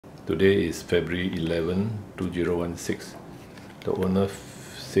Today is February 11, 2016. The owner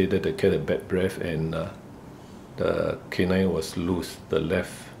said that the cat had bad breath and the canine was loose, the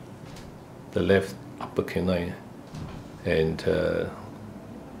left upper canine. And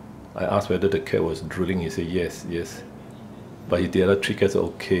I asked whether the cat was drooling. He said yes. But the other 3 cats are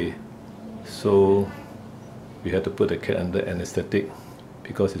okay. So we had to put the cat under anesthetic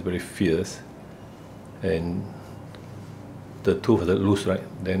because it's very fierce. And the tooth was loose, right?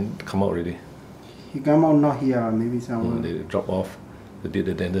 Then come out already. He come out not here, maybe somewhere. They drop off. They did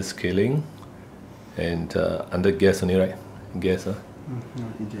the dental scaling and under gas only, right? Gas, No,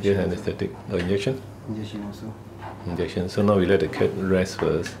 injection. Gas anesthetic. Injection? Injection also. Injection. So now we let the cat rest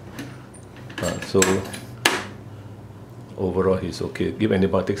first. So overall he's okay. Give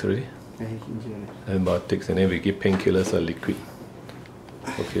antibiotics already? Yeah, he injured. Antibiotics, and then we give painkillers or liquid.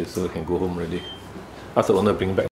 Okay, so he can go home already. Ask the owner bring back.